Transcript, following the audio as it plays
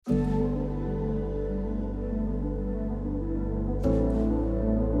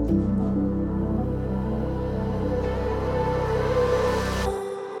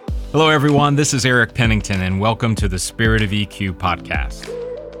Hello, everyone. This is Eric Pennington, and welcome to the Spirit of EQ podcast.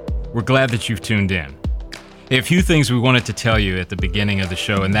 We're glad that you've tuned in. A few things we wanted to tell you at the beginning of the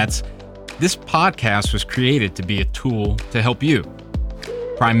show, and that's this podcast was created to be a tool to help you,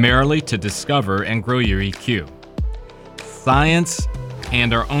 primarily to discover and grow your EQ. Science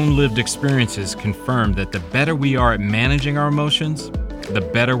and our own lived experiences confirm that the better we are at managing our emotions, the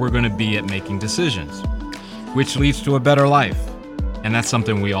better we're going to be at making decisions, which leads to a better life. And that's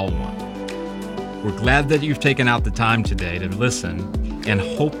something we all want. We're glad that you've taken out the time today to listen and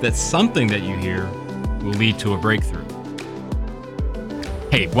hope that something that you hear will lead to a breakthrough.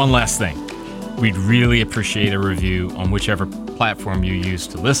 Hey, one last thing. We'd really appreciate a review on whichever platform you use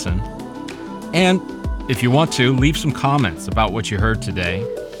to listen. And if you want to, leave some comments about what you heard today,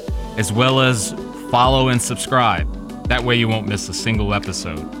 as well as follow and subscribe. That way you won't miss a single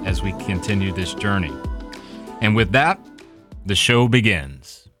episode as we continue this journey. And with that, the show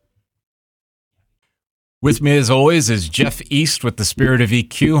begins. With me, as always, is Jeff East with the Spirit of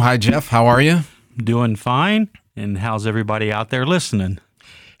EQ. Hi, Jeff. How are you? Doing fine. And how's everybody out there listening?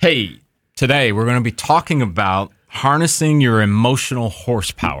 Hey, today we're going to be talking about harnessing your emotional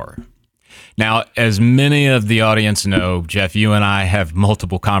horsepower. Now, as many of the audience know, Jeff, you and I have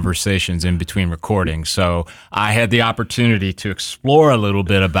multiple conversations in between recordings, so I had the opportunity to explore a little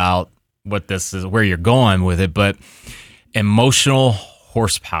bit about what this is, where you're going with it, but emotional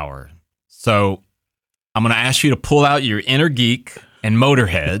horsepower. So I'm going to ask you to pull out your inner geek and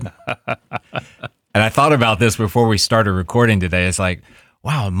Motorhead. And I thought about this before we started recording today. It's like,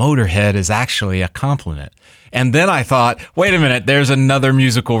 wow, Motorhead is actually a compliment. And then I thought, wait a minute, there's another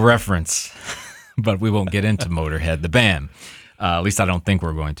musical reference. But we won't get into Motorhead, the band. At least I don't think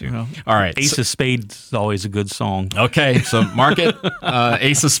we're going to. Well, all right. Ace of Spades is always a good song. Okay, so mark it.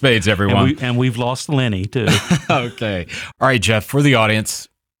 Ace of Spades, everyone. And we've lost Lenny, too. Okay. All right, Jeff, for the audience,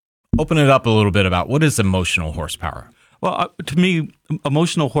 open it up a little bit about what is emotional horsepower? Well, to me,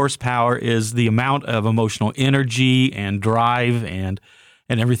 emotional horsepower is the amount of emotional energy and drive and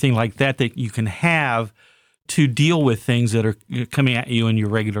everything like that that you can have to deal with things that are coming at you in your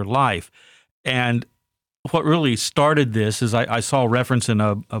regular life. And what really started this is I saw a reference in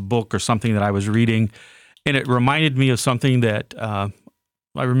a book or something that I was reading, and it reminded me of something that I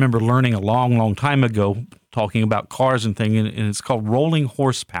remember learning a long, long time ago, talking about cars and things, and it's called rolling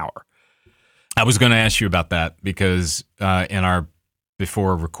horsepower. I was going to ask you about that because in our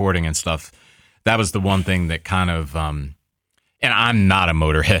before recording and stuff, that was the one thing that kind of, and I'm not a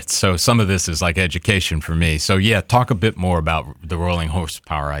Motorhead, so some of this is like education for me. So yeah, talk a bit more about the rolling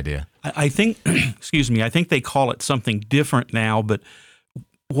horsepower idea. I think, excuse me, I think they call it something different now, but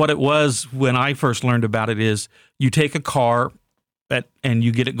what it was when I first learned about it is you take a car and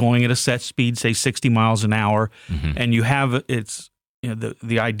you get it going at a set speed, say 60 miles an hour, and you have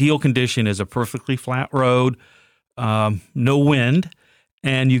the ideal condition is a perfectly flat road, no wind,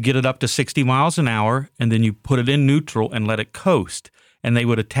 and you get it up to 60 miles an hour, and then you put it in neutral and let it coast. And they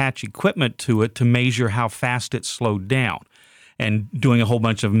would attach equipment to it to measure how fast it slowed down. And doing a whole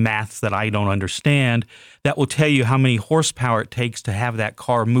bunch of maths that I don't understand, that will tell you how many horsepower it takes to have that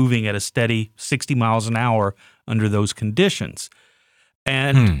car moving at a steady 60 miles an hour under those conditions.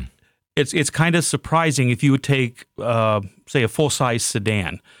 And it's kind of surprising if you would take, say, a full-size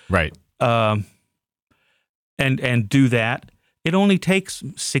sedan, right, and do that. It only takes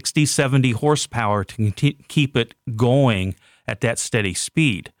 60, 70 horsepower to keep it going at that steady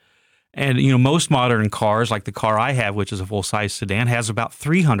speed. And, most modern cars, like the car I have, which is a full-size sedan, has about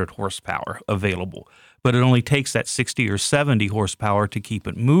 300 horsepower available. But it only takes that 60 or 70 horsepower to keep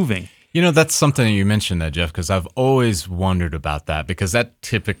it moving. That's something that you mentioned that, Jeff, because I've always wondered about that, because that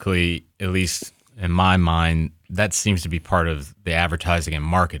typically, at least in my mind, that seems to be part of the advertising and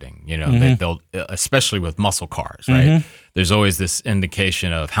marketing. They'll, especially with muscle cars, right? There's always this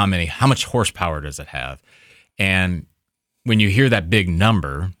indication of how much horsepower does it have. And when you hear that big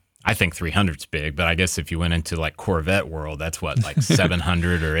number, I think 300's big, but I guess if you went into like Corvette world, that's what, like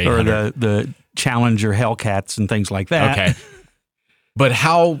 700 or 800? Or the Challenger Hellcats and things like that. Okay. But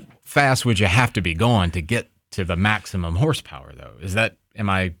how fast would you have to be going to get to the maximum horsepower, though? Am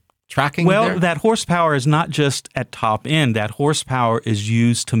I tracking there? That horsepower is not just at top end. That horsepower is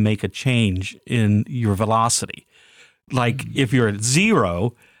used to make a change in your velocity. Like if you're at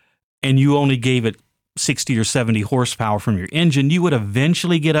 0 and you only gave it 60 or 70 horsepower from your engine, you would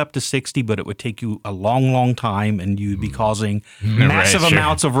eventually get up to 60, but it would take you a long, long time, and you'd be causing massive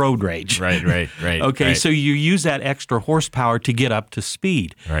amounts of road rage. Right. Okay, right. So you use that extra horsepower to get up to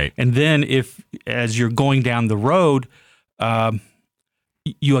speed. Right. And then as you're going down the road,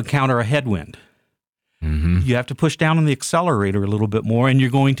 you encounter a headwind. You have to push down on the accelerator a little bit more, and you're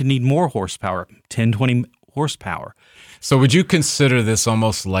going to need more horsepower, 10, 20 horsepower. So would you consider this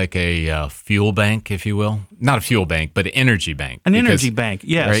almost like a fuel bank, if you will? Not a fuel bank, but an energy bank. An energy bank,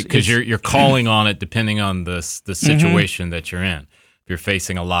 yes. Right? Because you're calling on it depending on the situation that you're in. If you're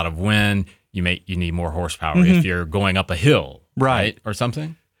facing a lot of wind, you need more horsepower. If you're going up a hill, right? Or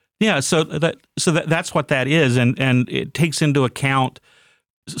something? Yeah, so that's what that is, and it takes into account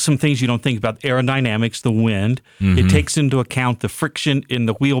some things you don't think about: aerodynamics, the wind. It takes into account the friction in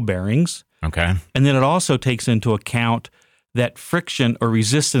the wheel bearings. Okay. And then it also takes into account that friction or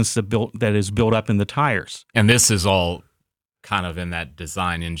resistance that is built up in the tires. And this is all kind of in that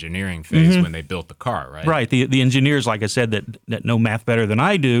design engineering phase when they built the car, right? Right. The engineers, like I said, that know math better than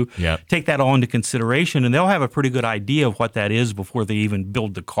I do, take that all into consideration, and they'll have a pretty good idea of what that is before they even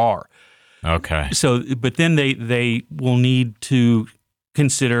build the car. Okay. So, but then they will need to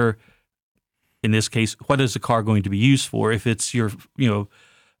consider, in this case, what is the car going to be used for? If it's your,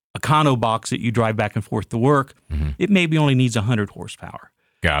 Econo box that you drive back and forth to work, it maybe only needs 100 horsepower.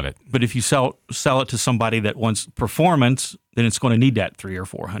 Got it. But if you sell it to somebody that wants performance, then it's going to need that 300 or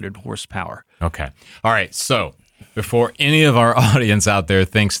 400 horsepower. Okay. All right. So before any of our audience out there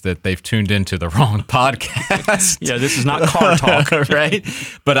thinks that they've tuned into the wrong podcast. Yeah, this is not car talk. Right?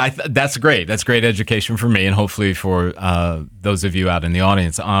 But that's great. That's great education for me and hopefully for those of you out in the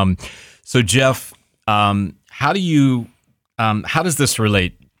audience. So Jeff, how does this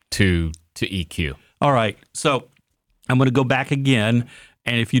relate to EQ? All right. So I'm going to go back again.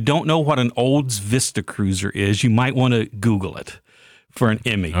 And if you don't know what an Olds Vista Cruiser is, you might want to Google it for an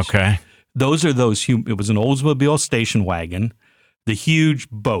image. Okay. It was an Oldsmobile station wagon, the huge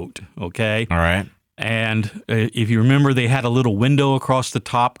boat. Okay. All right. And if you remember, they had a little window across the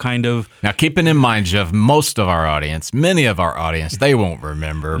top, kind of. Now, keeping in mind, Jeff, many of our audience, they won't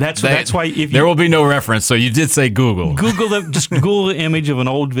remember. That's why there will be no reference. So you did say Google. Just Google the image of an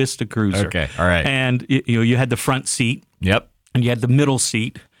old Vista Cruiser. Okay, all right. And you had the front seat. Yep. And you had the middle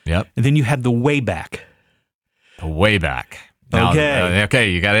seat. Yep. And then you had the way back. The way back. Now, okay.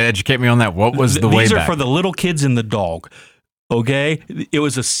 Okay, you got to educate me on that. What was the way back? These are for the little kids and the dog. Okay, it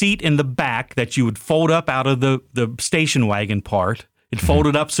was a seat in the back that you would fold up out of the station wagon part. It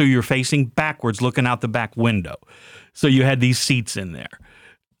folded up so you're facing backwards, looking out the back window. So you had these seats in there.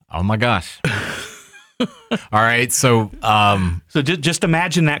 Oh my gosh! All right, so just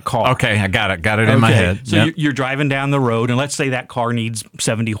imagine that car. Okay, I got it in my head. So you're driving down the road, and let's say that car needs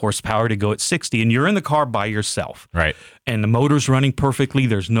 70 horsepower to go at 60, and you're in the car by yourself. Right. And the motor's running perfectly.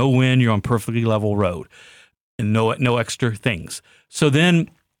 There's no wind. You're on perfectly level road. And no extra things. So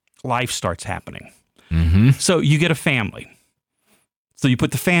then life starts happening. So you get a family. So you put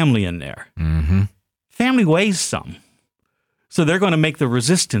the family in there. Family weighs some. So they're going to make the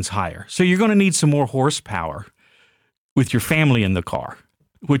resistance higher. So you're going to need some more horsepower with your family in the car,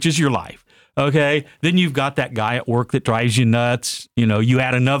 which is your life. Okay. Then you've got that guy at work that drives you nuts. You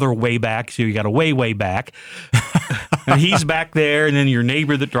add another way back. So you got a way back. And he's back there, and then your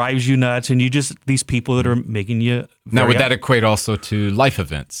neighbor that drives you nuts, and these people that are making you. Now, would that equate also to life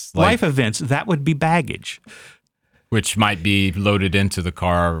events? Life events, that would be baggage. Which might be loaded into the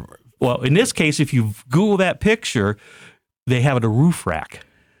car. Well, in this case, if you Google that picture, they have it a roof rack.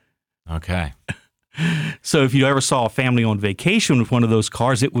 Okay. So if you ever saw a family on vacation with one of those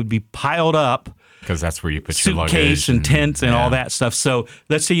cars, it would be piled up. Because that's where you put your luggage. Suitcase and tents and all that stuff. So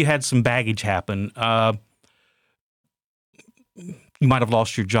let's say you had some baggage happen. You might have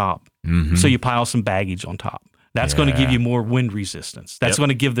lost your job. So you pile some baggage on top. That's going to give you more wind resistance. That's going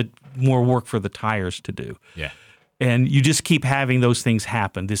to give more work for the tires to do. Yeah. And you just keep having those things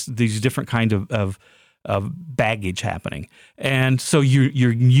happen, these different kind of baggage happening. And so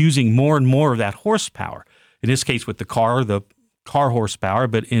you're using more and more of that horsepower. In this case with the car horsepower,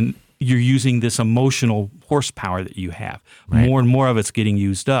 but you're using this emotional horsepower that you have. Right. More and more of it's getting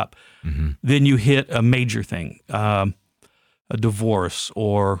used up. Then you hit a major thing. A divorce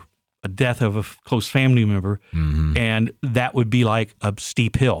or a death of a close family member, and that would be like a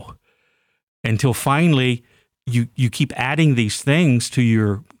steep hill until finally you keep adding these things to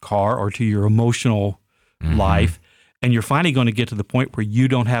your car or to your emotional life, and you're finally going to get to the point where you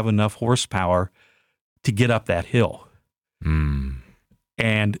don't have enough horsepower to get up that hill.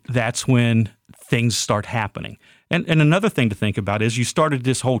 And that's when things start happening. And another thing to think about is you started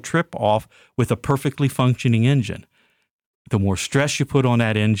this whole trip off with a perfectly functioning engine. The more stress you put on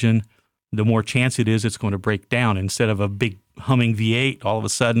that engine, the more chance it is it's going to break down. Instead of a big humming V8, all of a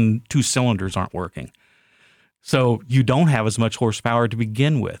sudden 2 cylinders aren't working. So you don't have as much horsepower to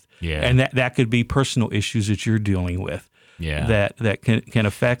begin with. Yeah. And that could be personal issues that you're dealing with. Yeah. That can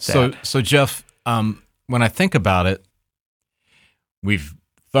affect that. So Jeff, when I think about it, we've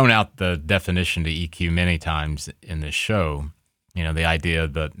thrown out the definition to EQ many times in this show. You know, the idea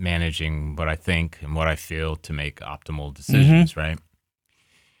that managing what I think and what I feel to make optimal decisions, right?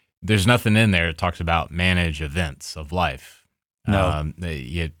 There's nothing in there that talks about manage events of life. No.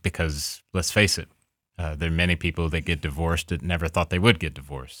 Because let's face it, there are many people that get divorced that never thought they would get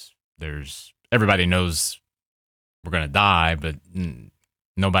divorced. Everybody knows we're going to die, but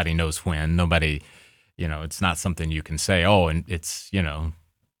nobody knows when. Nobody, it's not something you can say, oh, and it's,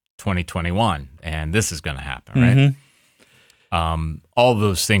 2021 and this is going to happen, right? All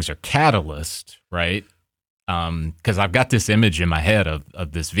those things are catalysts, right? Because I've got this image in my head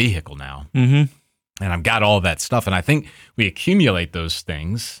of this vehicle now, and I've got all that stuff, and I think we accumulate those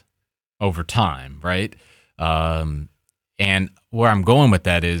things over time, right? And where I'm going with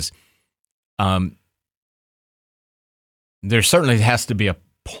that is, there certainly has to be a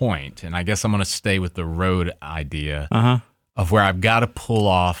point, and I guess I'm going to stay with the road idea of where I've got to pull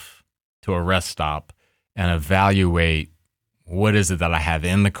off to a rest stop and evaluate what is it that I have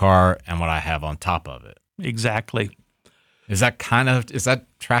in the car and what I have on top of it. Exactly. Is that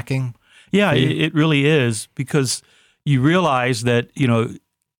tracking? Yeah, it really is, because you realize that, you're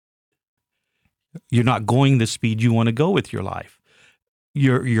not going the speed you want to go with your life.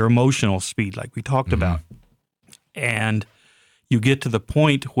 Your emotional speed, like we talked about. And you get to the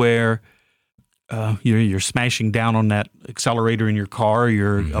point where you're smashing down on that accelerator in your car,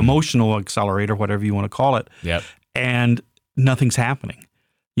 your emotional accelerator, whatever you want to call it. Yep. And nothing's happening.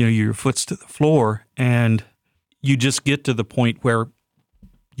 Your foot's to the floor, and you just get to the point where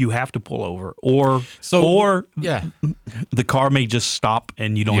you have to pull over, or the car may just stop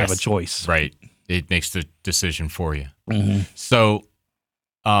and you don't have a choice. Right. It makes the decision for you. So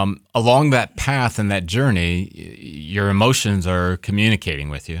along that path and that journey, your emotions are communicating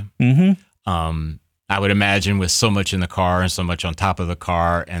with you. I would imagine with so much in the car and so much on top of the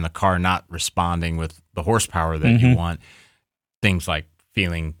car and the car not responding with the horsepower that you want, things like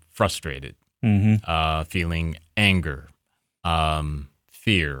feeling frustrated, feeling anger,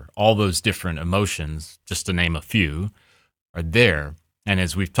 fear, all those different emotions, just to name a few, are there. And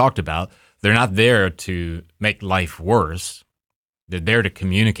as we've talked about, they're not there to make life worse. They're there to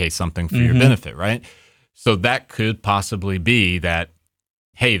communicate something for your benefit, right? So that could possibly be that,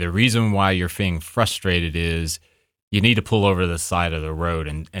 hey, the reason why you're feeling frustrated is you need to pull over to the side of the road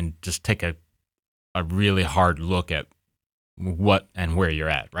and just take a really hard look at what and where you're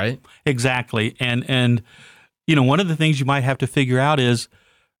at, right? Exactly. And one of the things you might have to figure out is,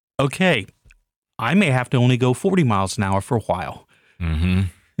 okay, I may have to only go 40 miles an hour for a while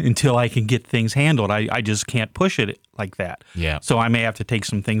until I can get things handled. I just can't push it like that. Yeah. So I may have to take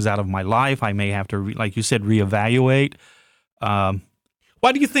some things out of my life. I may have to, like you said, reevaluate.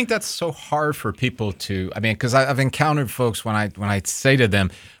 Why do you think that's so hard for people to? I mean, because I've encountered folks when I say to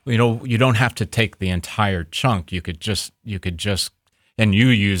them, you don't have to take the entire chunk. You could just, and you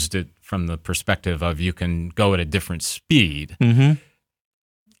used it from the perspective of you can go at a different speed.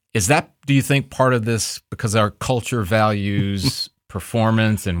 Is that, do you think, part of this because our culture values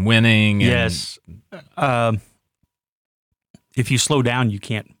performance and winning? Yes. If you slow down, you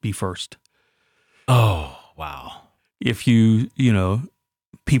can't be first. Oh, wow. If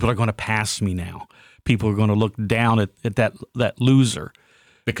people are going to pass me now. People are going to look down at that loser.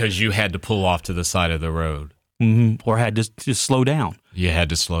 Because you had to pull off to the side of the road. Or had to just slow down. You had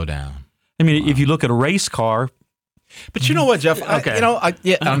to slow down. I mean, if you look at a race car. But you know what, Jeff? Okay.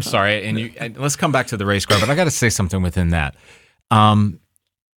 I'm sorry. And let's come back to the race car, but I got to say something within that. How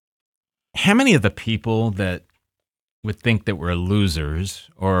many of the people that would think that we're losers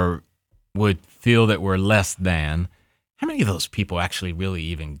or would feel that we're less than, how many of those people actually really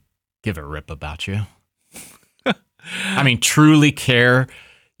even give a rip about you? I mean, truly care,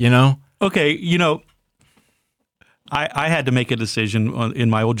 Okay, I had to make a decision in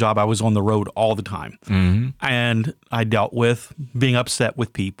my old job. I was on the road all the time. And I dealt with being upset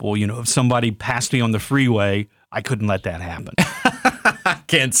with people. If somebody passed me on the freeway, I couldn't let that happen. I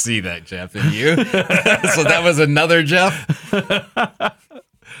can't see that, Jeff, in you. So that was another Jeff?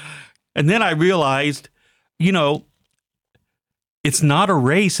 And then I realized, it's not a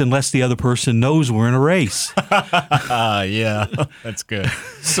race unless the other person knows we're in a race. Yeah, that's good.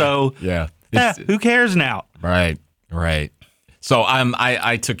 So, yeah, who cares now? Right. So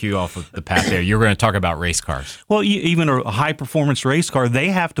I took you off of the path there. You're going to talk about race cars. Well, even a high-performance race car, they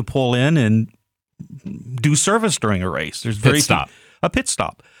have to pull in and do service during a race. There's a pit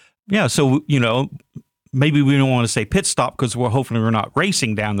stop. Yeah, so, maybe we don't want to say pit stop because hopefully we're not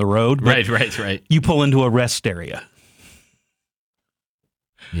racing down the road. Right. You pull into a rest area.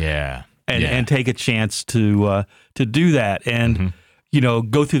 Yeah. and take a chance to do that, and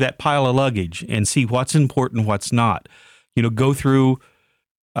go through that pile of luggage and see what's important, what's not. Go through.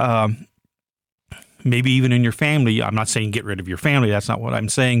 Maybe even in your family. I'm not saying get rid of your family. That's not what I'm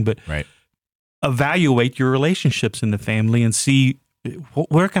saying. But evaluate your relationships in the family and see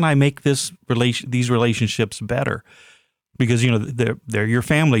where can I make these relationships better. Because they're your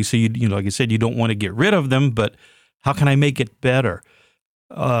family, so you like I said, you don't want to get rid of them. But how can I make it better?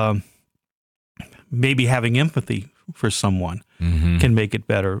 Maybe having empathy for someone can make it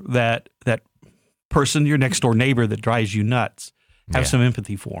better. That person, your next door neighbor that drives you nuts, have some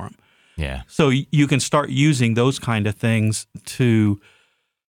empathy for them. Yeah. So you can start using those kind of things to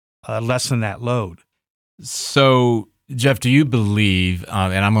lessen that load. So, Jeff, do you believe,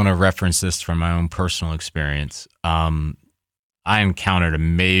 and I'm going to reference this from my own personal experience, I encountered a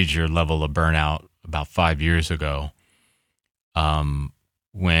major level of burnout about 5 years ago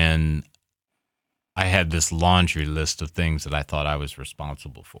when I had this laundry list of things that I thought I was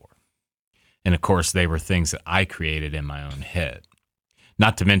responsible for. And, of course, they were things that I created in my own head.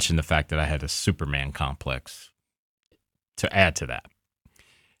 Not to mention the fact that I had a Superman complex to add to that.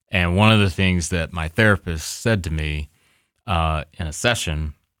 And one of the things that my therapist said to me in a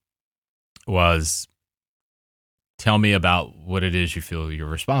session was, tell me about what it is you feel you're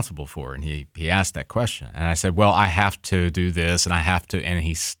responsible for. And he asked that question. And I said, well, I have to do this and I have to. And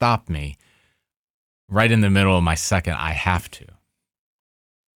he stopped me right in the middle of my second, I have to.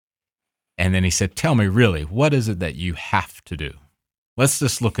 And then he said, tell me really, what is it that you have to do? Let's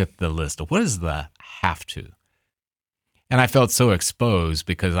just look at the list of what is the have to. And I felt so exposed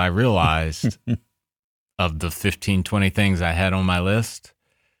because I realized of the 15, 20 things I had on my list,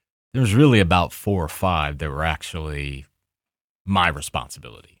 there was really about 4 or 5 that were actually my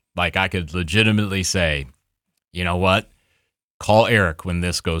responsibility. Like I could legitimately say, you know what? Call Eric when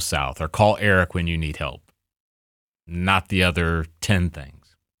this goes south, or call Eric when you need help. Not the other 10 things.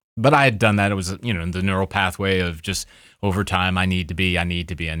 But I had done that. It was, the neural pathway of just over time, I need to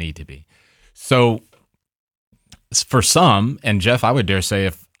be. So for some, and Jeff, I would dare say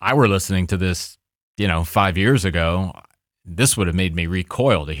if I were listening to this, 5 years ago, this would have made me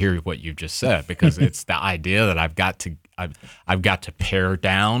recoil to hear what you just said, because it's the idea that I've got to pare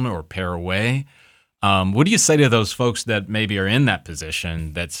down or pare away. What do you say to those folks that maybe are in that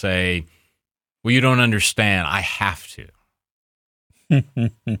position that say, well, you don't understand, I have to?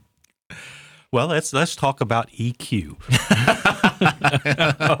 Well, let's talk about EQ.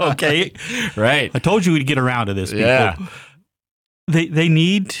 Okay, right. I told you we'd get around to this. People. Yeah, they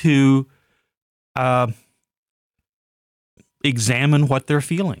need to examine what they're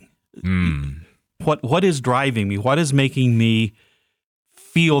feeling. What is driving me? What is making me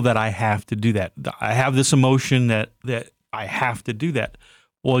feel that I have to do that? I have this emotion that I have to do that.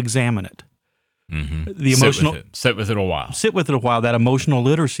 Well, examine it. The emotional sit with it a while. Sit with it a while. That emotional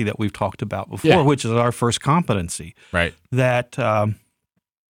literacy that we've talked about before, which is our first competency. Right. That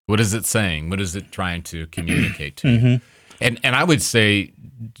what is it saying? What is it trying to communicate to you? And I would say,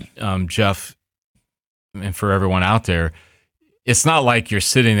 Jeff, and for everyone out there, it's not like you're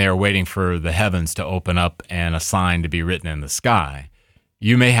sitting there waiting for the heavens to open up and a sign to be written in the sky.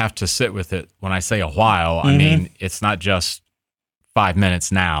 You may have to sit with it. When I say a while, I mean it's not just 5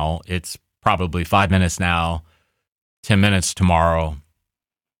 minutes now. It's probably 5 minutes now, 10 minutes tomorrow,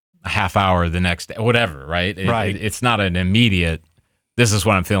 a half hour the next day, whatever, right? It's not an immediate, this is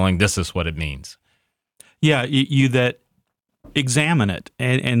what I'm feeling, this is what it means. Yeah, you that examine it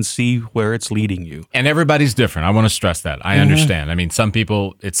and see where it's leading you. And everybody's different. I want to stress that. I understand. I mean, some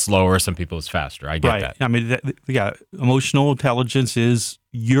people it's slower, some people it's faster. I get that. I mean, emotional intelligence is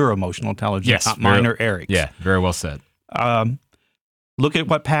your emotional intelligence, not mine or Eric's. Yeah, very well said. Look at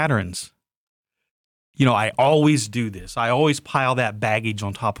what patterns. I always do this. I always pile that baggage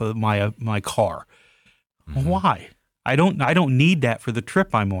on top of my car. Why? I don't need that for the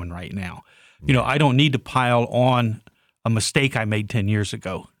trip I'm on right now. I don't need to pile on a mistake I made 10 years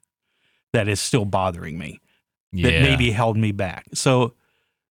ago that is still bothering me, that maybe held me back. So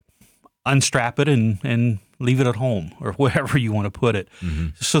unstrap it and leave it at home or wherever you want to put it.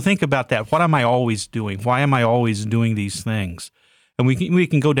 So think about that. What am I always doing? Why am I always doing these things? And we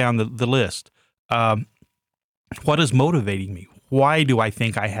can go down the list. What is motivating me? Why do I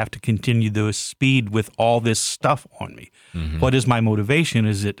think I have to continue this speed with all this stuff on me? What is my motivation?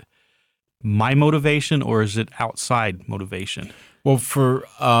 Is it my motivation or is it outside motivation? Well,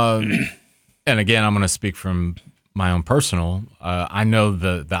 and again, I'm going to speak from my own personal. I know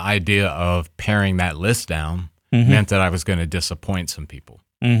the idea of paring that list down meant that I was going to disappoint some people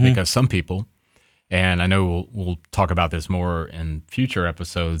because some people, And I know we'll talk about this more in future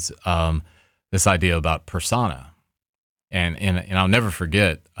episodes. This idea about persona, and I'll never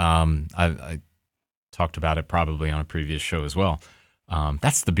forget. I talked about it probably on a previous show as well.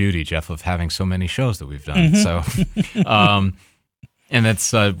 That's the beauty, Jeff, of having so many shows that we've done. So, and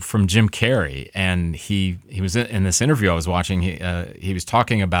that's from Jim Carrey, and he was in this interview I was watching. He was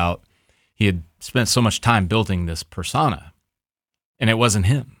talking about he had spent so much time building this persona, and it wasn't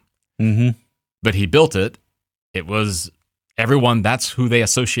him, but he built it. It was everyone. That's who they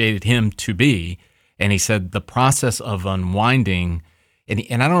associated him to be, and he said the process of unwinding.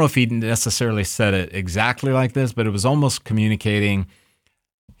 And I don't know if he necessarily said it exactly like this, but it was almost communicating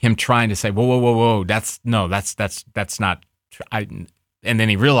him trying to say, whoa, that's not. And then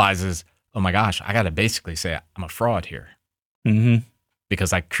he realizes, oh my gosh, I got to basically say I'm a fraud here,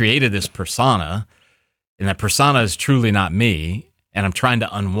 because I created this persona, and that persona is truly not me, and I'm trying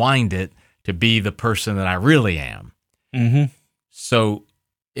to unwind it to be the person that I really am. So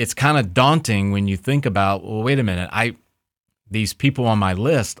it's kind of daunting when you think about, well, wait a minute, these people on my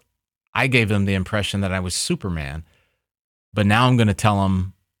list, I gave them the impression that I was Superman, but now I'm going to tell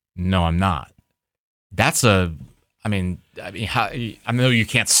them, no, I'm not. I know you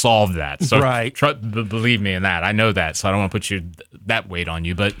can't solve that. So right. Believe me in that. I know that, so I don't want to put that weight on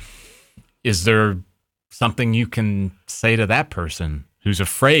you. But is there something you can say to that person who's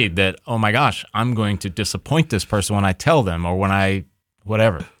afraid that, oh my gosh, I'm going to disappoint this person when I tell them or when I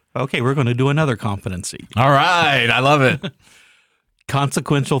whatever? Okay, we're going to do another competency. All right, I love it.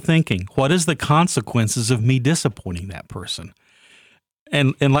 Consequential thinking. What is the consequences of me disappointing that person?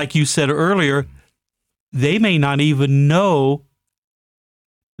 And like you said earlier, they may not even know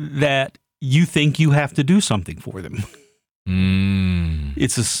that you think you have to do something for them.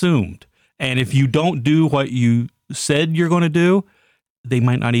 It's assumed. And if you don't do what you said you're going to do, they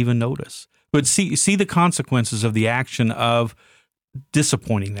might not even notice. But see the consequences of the action of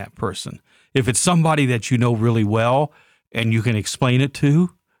disappointing that person. If it's somebody that you know really well and you can explain it to,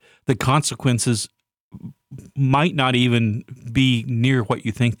 the consequences might not even be near what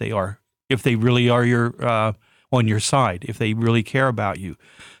you think they are, if they really are on your side, if they really care about you.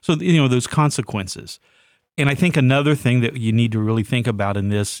 So, those consequences. And I think another thing that you need to really think about in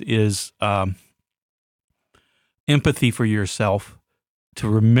this is empathy for yourself, to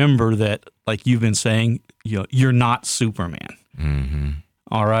remember that, like you've been saying, you're not Superman.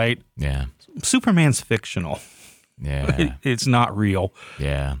 All right? Yeah. Superman's fictional. Yeah. It's not real.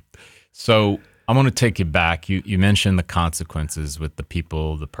 Yeah. So I want to take you back. You mentioned the consequences with the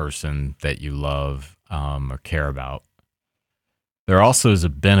people, the person that you love or care about. There also is a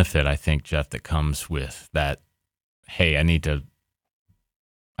benefit, I think, Jeff, that comes with that. Hey, I need to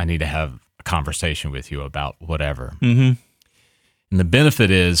have a conversation with you about whatever. And the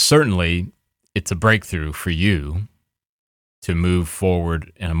benefit is certainly it's a breakthrough for you to move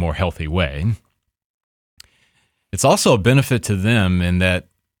forward in a more healthy way. It's also a benefit to them in that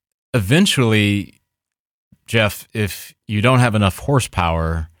eventually, Jeff, if you don't have enough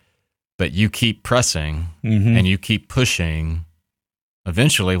horsepower, but you keep pressing and you keep pushing,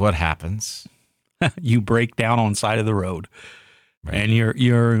 eventually what happens? You break down on the side of the road, right. And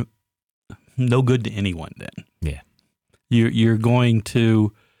you're no good to anyone then. Yeah. You're going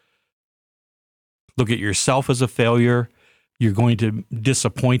to look at yourself as a failure. You're going to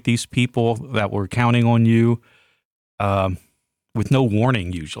disappoint these people that were counting on you. With no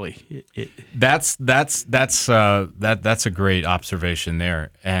warning, usually. That's a great observation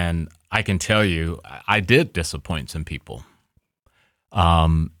there, and I can tell you, I did disappoint some people,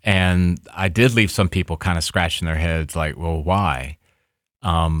 and I did leave some people kind of scratching their heads, like, "Well, why?"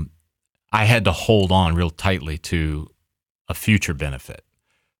 I had to hold on real tightly to a future benefit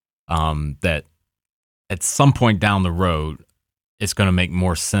that at some point down the road, it's going to make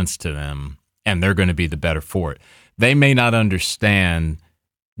more sense to them, and they're going to be the better for it. They may not understand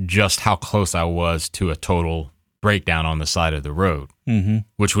just how close I was to a total breakdown on the side of the road,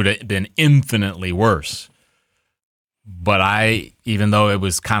 which would have been infinitely worse. But even though it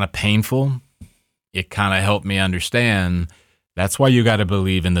was kind of painful, it kind of helped me understand that's why you got to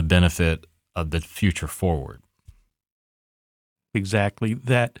believe in the benefit of the future forward. Exactly.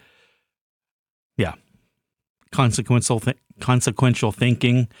 That, yeah. Consequential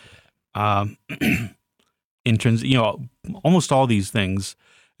thinking, almost all these things.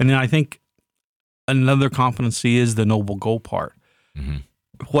 And then I think another competency is the noble goal part.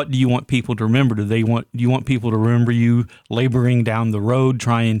 What do you want people to remember? Do you want people to remember you laboring down the road,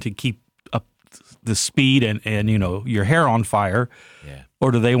 trying to keep up the speed and your hair on fire? Yeah.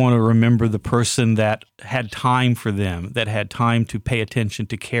 Or do they want to remember the person that had time for them, that had time to pay attention,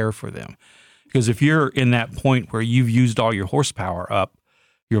 to care for them? Because if you're in that point where you've used all your horsepower up,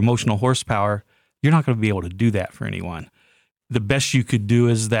 your emotional horsepower, you're not going to be able to do that for anyone. The best you could do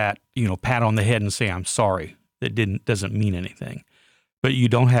is that, pat on the head and say, I'm sorry. That doesn't mean anything. But you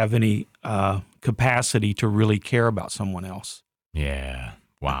don't have any capacity to really care about someone else. Yeah.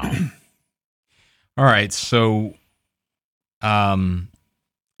 Wow. All right. So,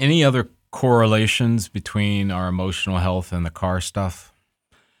 any other correlations between our emotional health and the car stuff?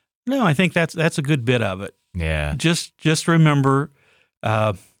 No, I think that's a good bit of it. Yeah. Just remember,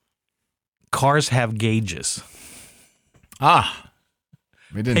 cars have gauges.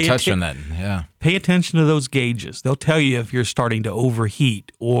 We didn't touch on that. Yeah. Pay attention to those gauges. They'll tell you if you're starting to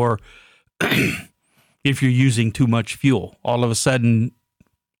overheat or if you're using too much fuel. All of a sudden,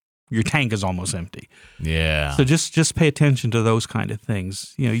 your tank is almost empty. Yeah. So just pay attention to those kind of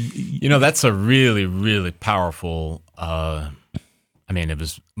things. That's a really, really powerful, it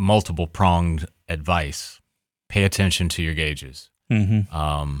was multiple pronged advice. Pay attention to your gauges.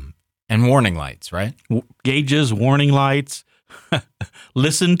 Mm-hmm. And warning lights, right? Gauges, warning lights.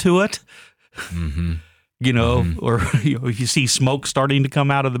 Listen to it. Mm-hmm. Or if you see smoke starting to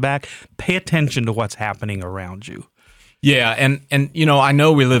come out of the back, pay attention to what's happening around you. Yeah, and I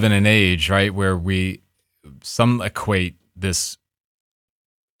know we live in an age, right, where some equate this,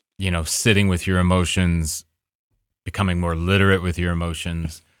 sitting with your emotions, becoming more literate with your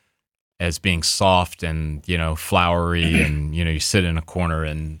emotions, as being soft and, flowery, and, you sit in a corner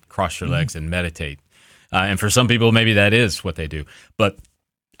and cross your legs and meditate. And for some people, maybe that is what they do. But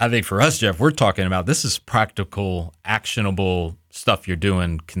I think for us, Jeff, we're talking about this is practical, actionable stuff you're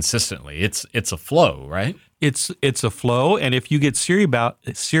doing consistently. It's a flow, right? It's a flow, and if you get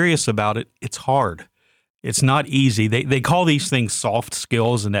serious about it, it's hard. It's not easy. They call these things soft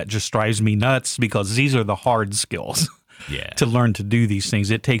skills, and that just drives me nuts because these are the hard skills. Yeah. To learn to do these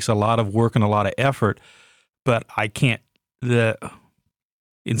things. It takes a lot of work and a lot of effort, but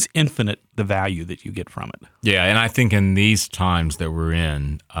it's infinite, the value that you get from it. Yeah, and I think in these times that we're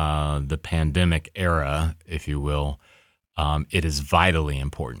in, the pandemic era, if you will, it is vitally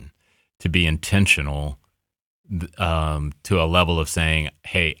important to be intentional to a level of saying,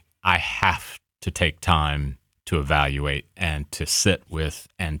 hey, I have to take time to evaluate and to sit with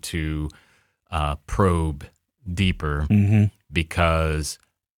and to probe deeper because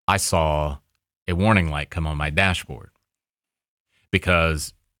I saw a warning light come on my dashboard.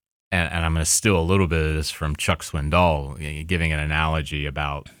 Because, and I'm going to steal a little bit of this from Chuck Swindoll, giving an analogy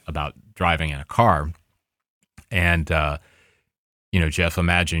about driving in a car. And, Jeff,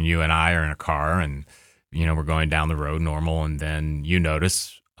 imagine you and I are in a car and, we're going down the road normal, and then you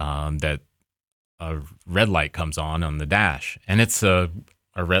notice that a red light comes on the dash. And it's a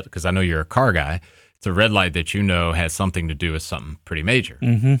red, because I know you're a car guy, it's a red light that has something to do with something pretty major.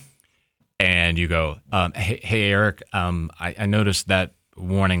 Mm-hmm. And you go, hey, Eric, I noticed that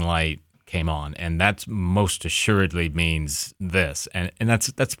warning light came on, and that most assuredly means this, and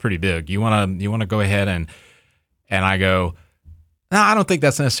that's pretty big. You wanna go ahead and I go, no, I don't think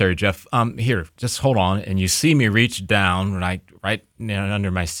that's necessary, Jeff. Here, just hold on, and you see me reach down right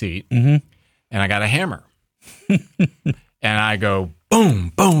under my seat, and I got a hammer, and I go,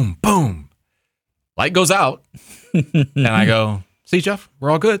 boom, boom, boom, light goes out, and I go, see, Jeff,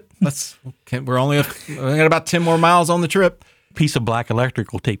 we're all good. We're only got about 10 more miles on the trip. Piece of black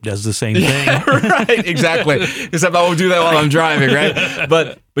electrical tape does the same thing. Yeah, right, exactly. Except I won't do that while I'm driving, right?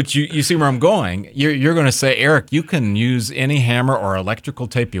 But you see where I'm going. You're going to say, Eric, you can use any hammer or electrical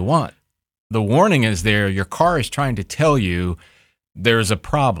tape you want. The warning is there. Your car is trying to tell you there's a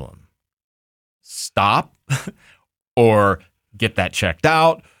problem. Stop or get that checked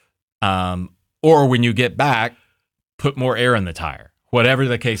out. Or when you get back, put more air in the tire, whatever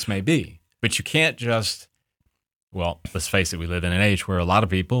the case may be. But you can't just, let's face it, we live in an age where a lot of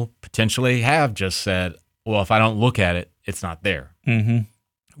people potentially have just said, well, if I don't look at it, it's not there. Mm-hmm.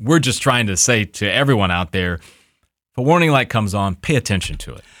 We're just trying to say to everyone out there, if a warning light comes on, pay attention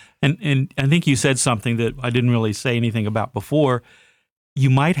to it. And I think you said something that I didn't really say anything about before. You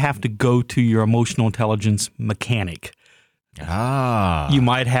might have to go to your emotional intelligence mechanic. You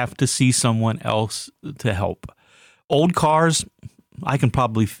might have to see someone else to help. Old cars, I can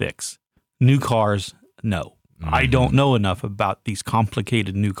probably fix. New cars, no. Mm-hmm. I don't know enough about these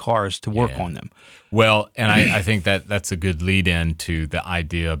complicated new cars to work on them. Well, and I think that's a good lead in to the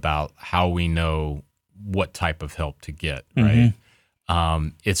idea about how we know what type of help to get, right? Mm-hmm.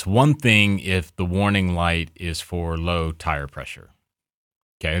 It's one thing if the warning light is for low tire pressure.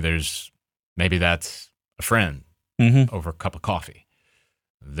 Okay, maybe that's a friend over a cup of coffee.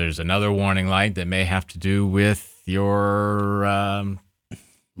 There's another warning light that may have to do with your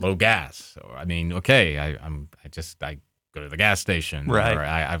low gas. Or I mean, okay, I go to the gas station, Right. Or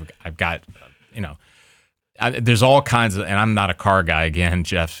I've got, there's all kinds of, and I'm not a car guy again,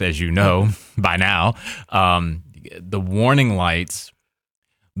 Jeff, as you know by now. The warning lights,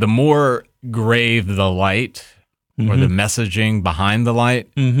 the more grave the light or the messaging behind the light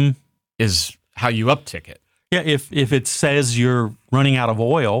is how you uptick it. Yeah, if it says you're running out of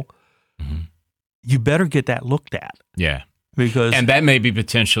oil, you better get that looked at. Yeah. And that may be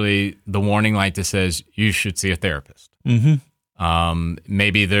potentially the warning light that says you should see a therapist.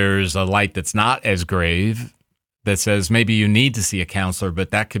 Maybe there's a light that's not as grave that says maybe you need to see a counselor,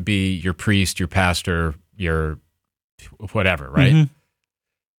 but that could be your priest, your pastor, your whatever, right?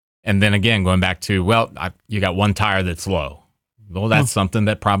 And then again, going back to, you got one tire that's low. Well, that's something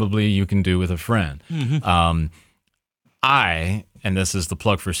that probably you can do with a friend. And this is the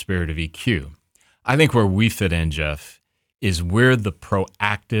plug for Spirit of EQ, I think where we fit in, Jeff, is we're the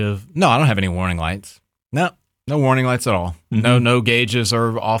proactive. No, I don't have any warning lights. No warning lights at all. No gauges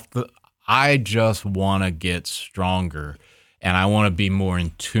are off. I just want to get stronger, and I want to be more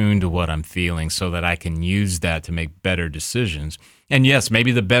in tune to what I'm feeling so that I can use that to make better decisions. And yes,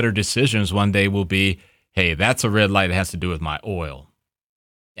 maybe the better decisions one day will be, hey, that's a red light that has to do with my oil.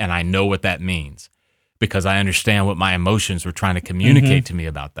 And I know what that means because I understand what my emotions were trying to communicate to me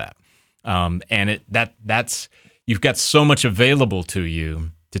about that. And that's you've got so much available to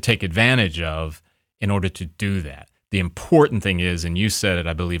you to take advantage of in order to do that. The important thing is, and you said it,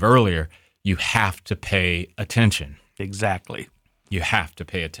 I believe, earlier, you have to pay attention. Exactly. You have to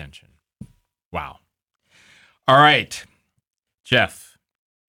pay attention. Wow. All right, Jeff,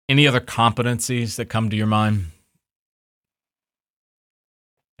 any other competencies that come to your mind?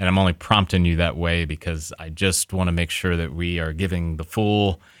 And I'm only prompting you that way because I just want to make sure that we are giving the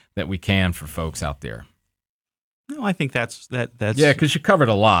full that we can for folks out there. No, I think that's yeah, because you covered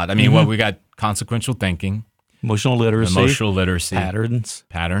a lot. I mean, we got consequential thinking, emotional literacy,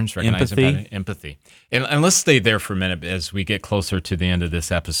 patterns, recognizing empathy. And let's stay there for a minute as we get closer to the end of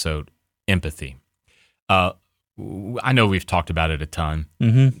this episode. Empathy. I know we've talked about it a ton.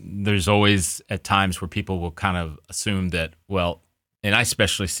 There's always at times where people will kind of assume that, well, and I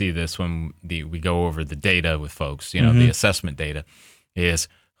especially see this when we go over the data with folks, the assessment data is,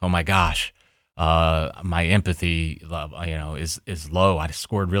 oh my gosh, my empathy, is low. I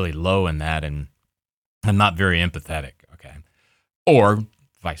scored really low in that, and I'm not very empathetic. Okay, or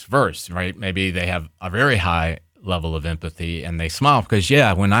vice versa, right? Maybe they have a very high level of empathy and they smile because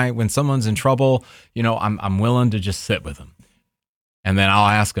when someone's in trouble, I'm willing to just sit with them, and then I'll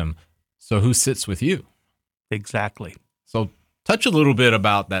ask them, so who sits with you? Exactly. So touch a little bit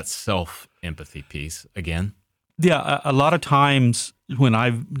about that self-empathy piece again. Yeah, a lot of times when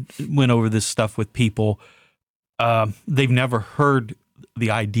I've went over this stuff with people, they've never heard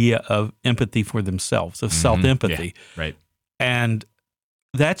the idea of empathy for themselves, of self-empathy. Yeah, right. And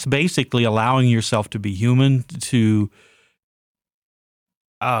that's basically allowing yourself to be human, to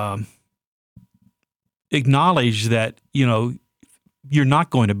acknowledge that, you're not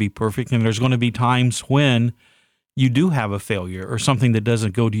going to be perfect, and there's going to be times when you do have a failure or something that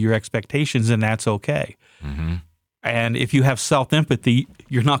doesn't go to your expectations, and that's okay. And if you have self-empathy,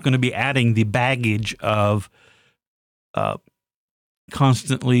 you're not going to be adding the baggage of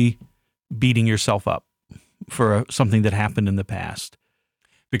constantly beating yourself up for something that happened in the past.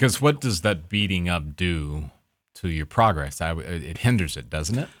 Because what does that beating up do to your progress? It hinders it,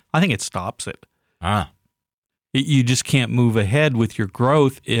 doesn't it? I think it stops it. You just can't move ahead with your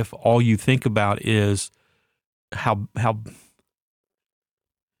growth if all you think about is how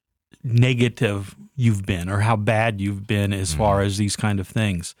negative you've been or how bad you've been as far as these kind of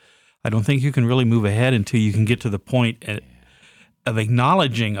things. I don't think you can really move ahead until you can get to the point of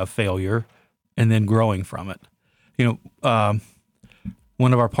acknowledging a failure and then growing from it.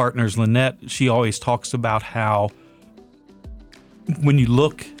 One of our partners, Lynette, she always talks about how when you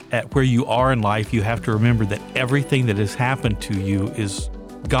look at where you are in life, you have to remember that everything that has happened to you has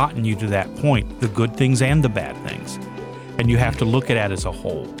gotten you to that point, the good things and the bad things. And you have to look at it as a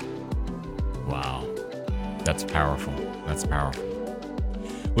whole. Wow. That's powerful. That's powerful.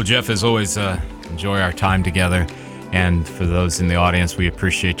 Well, Jeff, as always, enjoy our time together. And for those in the audience, we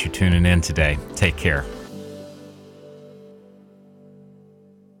appreciate you tuning in today. Take care.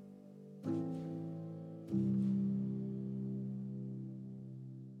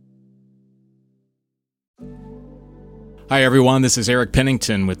 Hi, everyone. This is Eric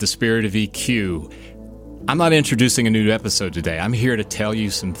Pennington with the Spirit of EQ. I'm not introducing a new episode today. I'm here to tell you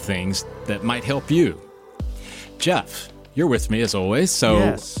some things that might help you. Jeff, you're with me as always. So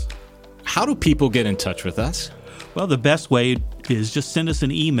yes. How do people get in touch with us? Well, the best way is just send us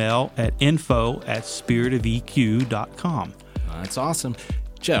an email at info@spiritofeq.com. That's awesome.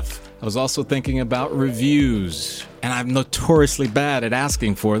 Jeff, I was also thinking about reviews, and I'm notoriously bad at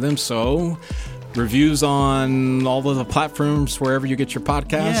asking for them, so reviews on all of the platforms wherever you get your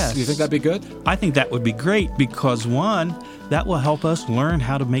podcasts. Yes. Do you think that'd be good? I think that would be great because, one, that will help us learn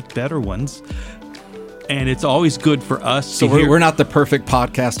how to make better ones. And it's always good for us So to hear. we're not the perfect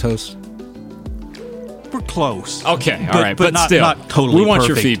podcast hosts? We're close. Okay, all right, but not, still, not totally we want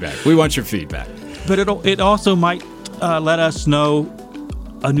perfect. your feedback. We want your feedback. But it also might let us know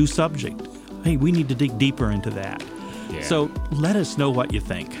a new subject. Hey, we need to dig deeper into that. Yeah. So let us know what you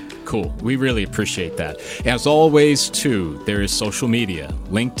think. Cool. We really appreciate that. As always, too, there is social media,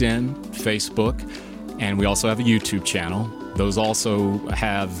 LinkedIn, Facebook, and we also have a YouTube channel. Those also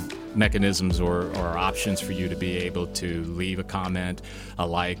have mechanisms or options for you to be able to leave a comment, a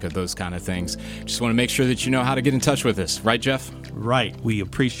like, or those kind of things. Just want to make sure that you know how to get in touch with us. Right, Jeff? Right. We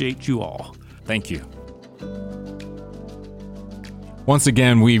appreciate you all. Thank you. Once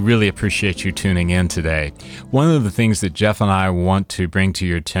again, we really appreciate you tuning in today. One of the things that Jeff and I want to bring to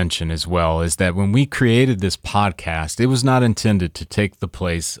your attention as well is that when we created this podcast, it was not intended to take the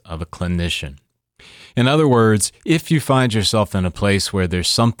place of a clinician. In other words, if you find yourself in a place where there's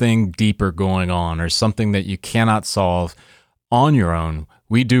something deeper going on or something that you cannot solve on your own,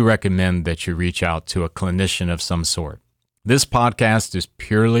 we do recommend that you reach out to a clinician of some sort. This podcast is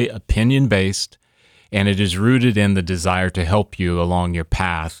purely opinion-based, and it is rooted in the desire to help you along your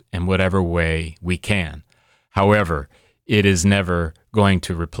path in whatever way we can. However, it is never going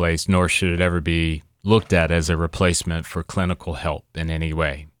to replace, nor should it ever be looked at as a replacement for clinical help in any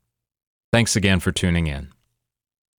way. Thanks again for tuning in.